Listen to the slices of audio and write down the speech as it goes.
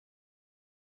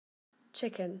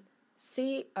Chicken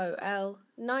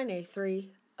COL9A3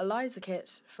 ELISA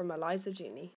Kit from ELISA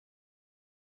Genie.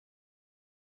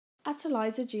 At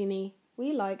ELISA Genie,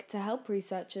 we like to help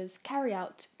researchers carry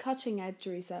out cutting-edge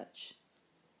research.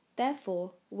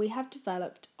 Therefore, we have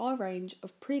developed our range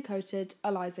of pre-coated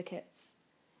ELISA kits.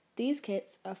 These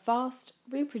kits are fast,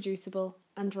 reproducible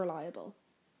and reliable.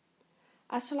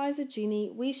 At ELISA Genie,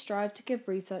 we strive to give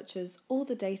researchers all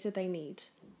the data they need.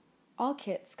 Our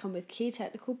kits come with key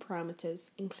technical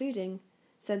parameters including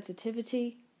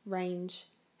sensitivity, range,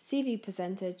 CV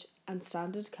percentage and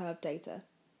standard curve data.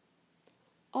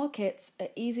 Our kits are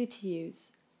easy to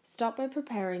use. Start by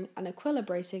preparing and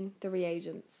equilibrating the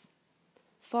reagents,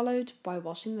 followed by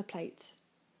washing the plate.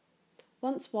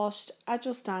 Once washed, add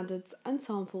your standards and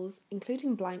samples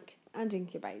including blank and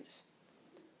incubate.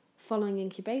 Following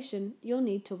incubation, you'll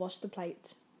need to wash the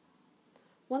plate.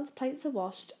 Once plates are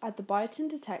washed, add the biotin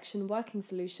detection working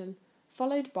solution,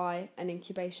 followed by an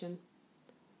incubation.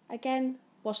 Again,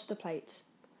 wash the plate,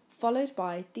 followed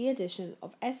by the addition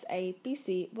of Assay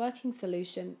working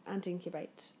solution and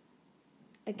incubate.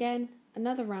 Again,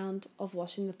 another round of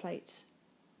washing the plate.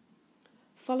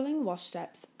 Following wash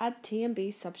steps, add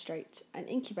T&B substrate and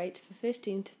incubate for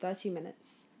 15 to 30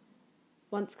 minutes.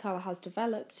 Once colour has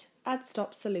developed, add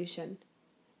stop solution.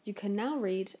 You can now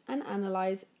read and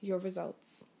analyse your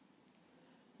results.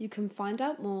 You can find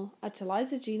out more at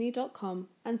elisagenie.com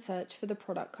and search for the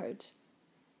product code.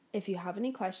 If you have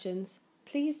any questions,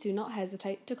 please do not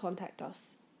hesitate to contact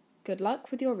us. Good luck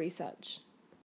with your research.